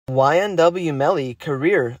YNW Melly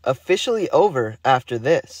career officially over after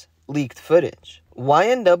this. Leaked footage.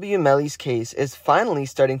 YNW Melly's case is finally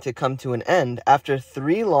starting to come to an end after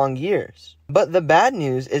 3 long years. But the bad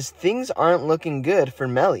news is things aren't looking good for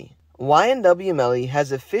Melly. YNW Melly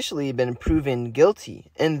has officially been proven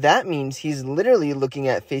guilty, and that means he's literally looking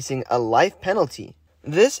at facing a life penalty.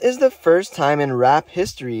 This is the first time in rap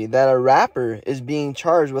history that a rapper is being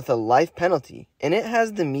charged with a life penalty, and it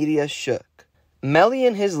has the media shook. Melly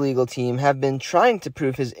and his legal team have been trying to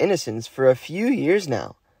prove his innocence for a few years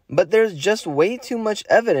now, but there's just way too much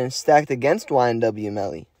evidence stacked against YNW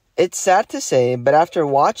Melly. It's sad to say, but after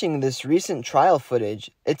watching this recent trial footage,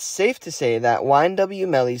 it's safe to say that YNW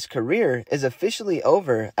Melly's career is officially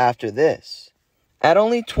over after this. At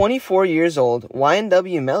only 24 years old,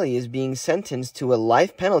 YNW Melly is being sentenced to a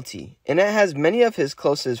life penalty, and it has many of his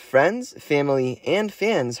closest friends, family, and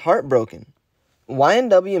fans heartbroken.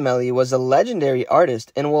 YNW Melly was a legendary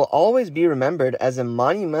artist and will always be remembered as a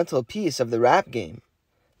monumental piece of the rap game.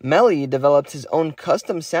 Melly developed his own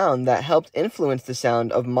custom sound that helped influence the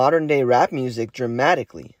sound of modern-day rap music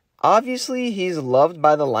dramatically. Obviously, he's loved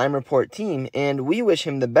by the Lime Report team, and we wish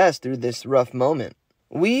him the best through this rough moment.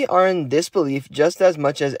 We are in disbelief just as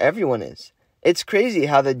much as everyone is. It's crazy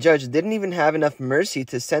how the judge didn't even have enough mercy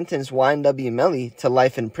to sentence YNW Melly to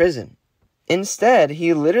life in prison. Instead,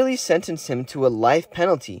 he literally sentenced him to a life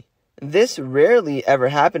penalty. This rarely ever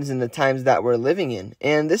happens in the times that we're living in,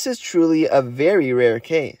 and this is truly a very rare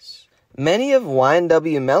case. Many of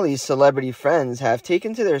YNW Melly's celebrity friends have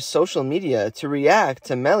taken to their social media to react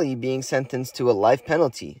to Melly being sentenced to a life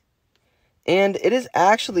penalty. And it is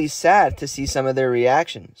actually sad to see some of their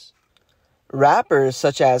reactions. Rappers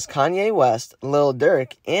such as Kanye West, Lil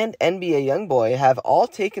Durk, and NBA Youngboy have all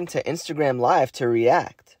taken to Instagram Live to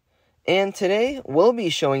react. And today, we'll be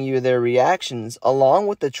showing you their reactions along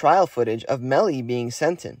with the trial footage of Melly being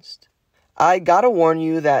sentenced. I gotta warn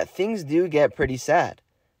you that things do get pretty sad.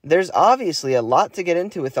 There's obviously a lot to get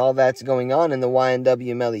into with all that's going on in the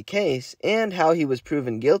YNW Melly case and how he was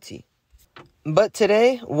proven guilty. But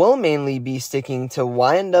today, we'll mainly be sticking to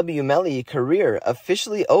YNW Melly career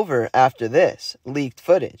officially over after this leaked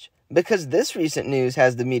footage, because this recent news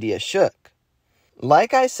has the media shook.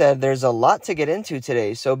 Like I said, there's a lot to get into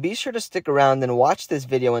today, so be sure to stick around and watch this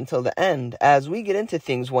video until the end as we get into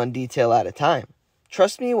things one detail at a time.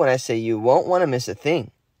 Trust me when I say you won't want to miss a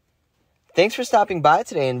thing. Thanks for stopping by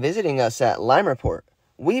today and visiting us at Lime Report.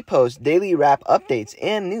 We post daily rap updates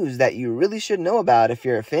and news that you really should know about if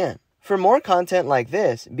you're a fan. For more content like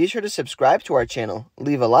this, be sure to subscribe to our channel,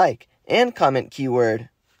 leave a like, and comment keyword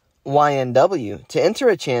YNW to enter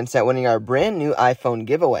a chance at winning our brand new iPhone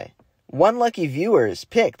giveaway. One lucky viewer is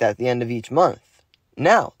picked at the end of each month.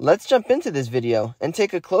 Now, let's jump into this video and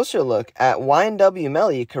take a closer look at YNW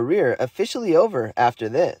Melly career officially over after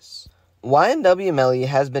this. YNW Melly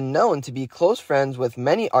has been known to be close friends with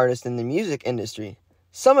many artists in the music industry.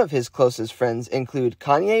 Some of his closest friends include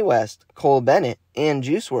Kanye West, Cole Bennett, and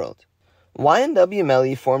Juice WRLD. YNW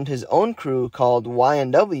Melly formed his own crew called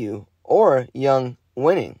YNW, or Young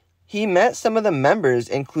Winning. He met some of the members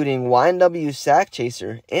including YNW Sack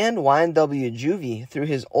Chaser and YNW Juvie through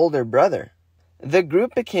his older brother. The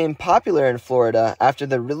group became popular in Florida after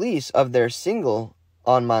the release of their single,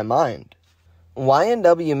 On My Mind.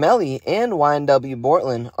 YNW Melly and YNW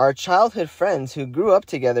Bortlen are childhood friends who grew up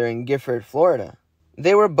together in Gifford, Florida.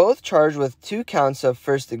 They were both charged with 2 counts of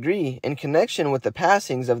first degree in connection with the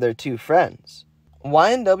passings of their 2 friends.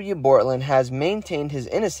 YNW Bortlen has maintained his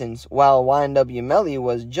innocence while YNW Melly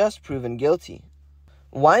was just proven guilty.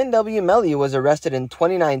 YNW Melly was arrested in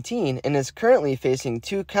 2019 and is currently facing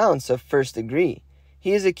 2 counts of first degree.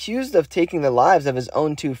 He is accused of taking the lives of his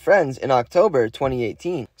own 2 friends in October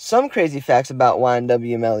 2018. Some crazy facts about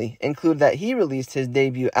YNW Melly include that he released his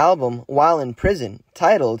debut album while in prison,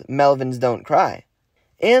 titled Melvins Don't Cry,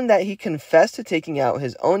 and that he confessed to taking out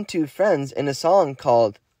his own 2 friends in a song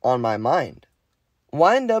called On My Mind.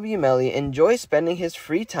 YNW Melly enjoys spending his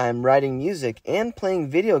free time writing music and playing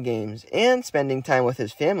video games and spending time with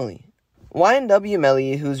his family. YNW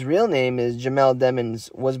Melly, whose real name is Jamell,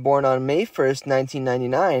 was born on May 1st,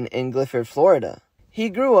 1999 in Gifford, Florida. He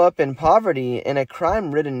grew up in poverty in a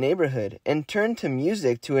crime-ridden neighborhood and turned to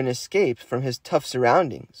music to an escape from his tough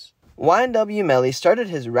surroundings. YNW Melly started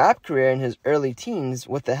his rap career in his early teens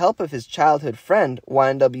with the help of his childhood friend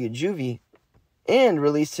YNW Juvie, and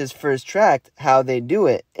released his first track, How They Do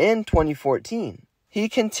It, in 2014. He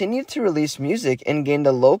continued to release music and gained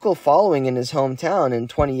a local following in his hometown in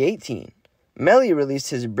 2018. Melly released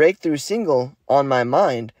his breakthrough single, On My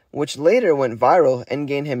Mind, which later went viral and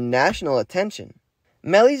gained him national attention.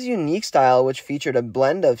 Melly's unique style, which featured a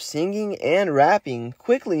blend of singing and rapping,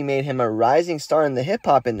 quickly made him a rising star in the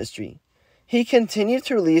hip-hop industry. He continued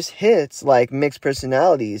to release hits like Mixed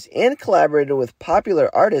Personalities and collaborated with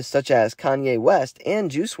popular artists such as Kanye West and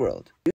Juice WRLD.